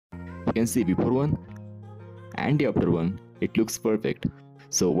You can see before one and after one. It looks perfect.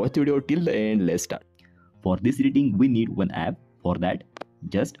 So watch the video till the end. Let's start. For this editing, we need one app. For that,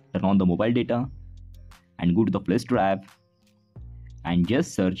 just turn on the mobile data and go to the Play Store app and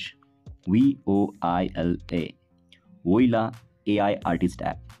just search Voila AI Artist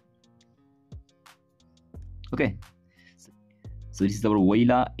app. Okay, so this is our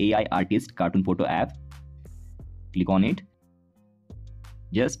Voila AI Artist cartoon photo app. Click on it.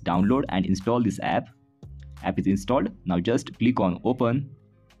 Just download and install this app. App is installed. Now just click on open.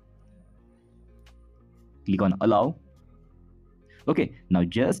 Click on allow. Okay, now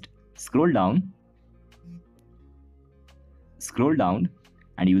just scroll down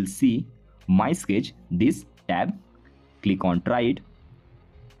and you will see my sketch, this tab. Click on try it.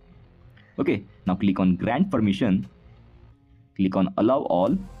 Okay, now click on grant permission. Click on allow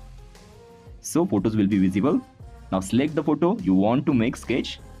all. So photos will be visible. Now select the photo you want to make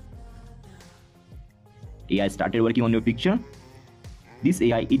sketch. AI started working on your picture. This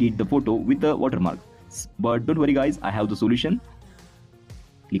AI edit the photo with the watermark. But don't worry guys, I have the solution.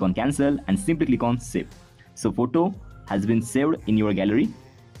 Click on cancel and simply click on save. So photo has been saved in your gallery.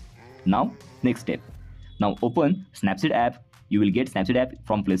 Now next step. Now open Snapseed app. You will get Snapseed app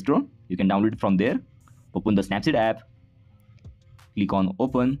from Play Store. You can download it from there. Open the Snapseed app. Click on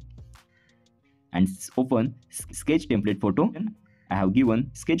open and open sketch template photo. I have given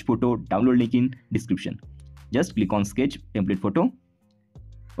sketch photo download link in description. Just click on sketch template photo.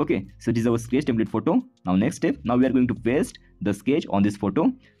 Okay, so this is our sketch template photo. Now next step, now we are going to paste the sketch on this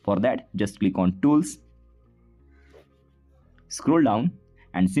photo. For that, just click on tools, scroll down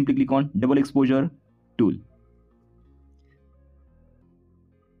and simply click on double exposure tool.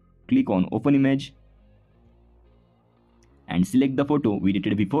 Click on open image and select the photo we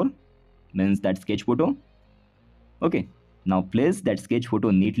edited before, means that sketch photo. Okay, now place that sketch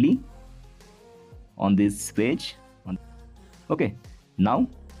photo neatly on this page. Okay, now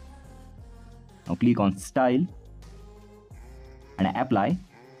click on style and apply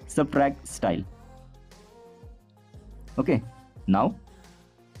subtract style. Okay, now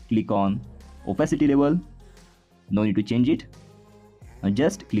click on opacity level. No need to change it. Now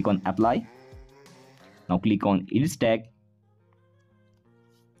just click on apply. Now click on edit tag,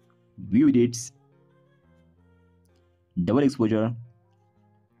 view edits, double exposure,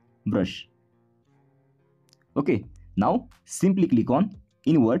 brush. Okay, now simply click on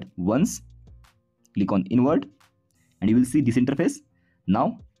invert once. Click on invert and you will see this interface.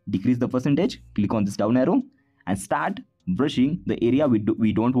 Now decrease the percentage. Click on this down arrow and start brushing the area we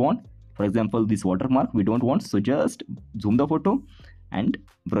don't want. For example, this watermark we don't want. So just zoom the photo and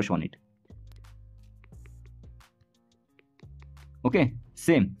brush on it. Okay,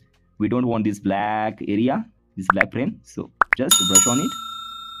 same. We don't want this black area, this black frame. So just brush on it.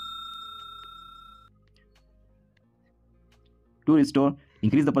 To restore,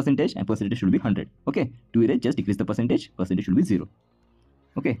 increase the percentage and percentage should be 100. Okay, to erase, just decrease the percentage should be 0.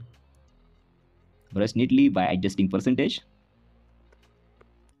 Okay, brush neatly by adjusting percentage.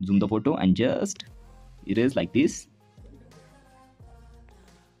 Zoom the photo and just erase like this.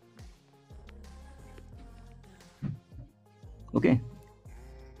 Okay,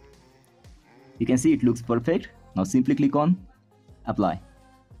 you can see it looks perfect. Now simply click on apply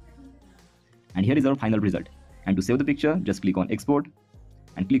and here is our final result. And to save the picture, just click on export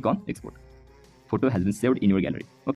and click on export. Photo has been saved in your gallery. Okay.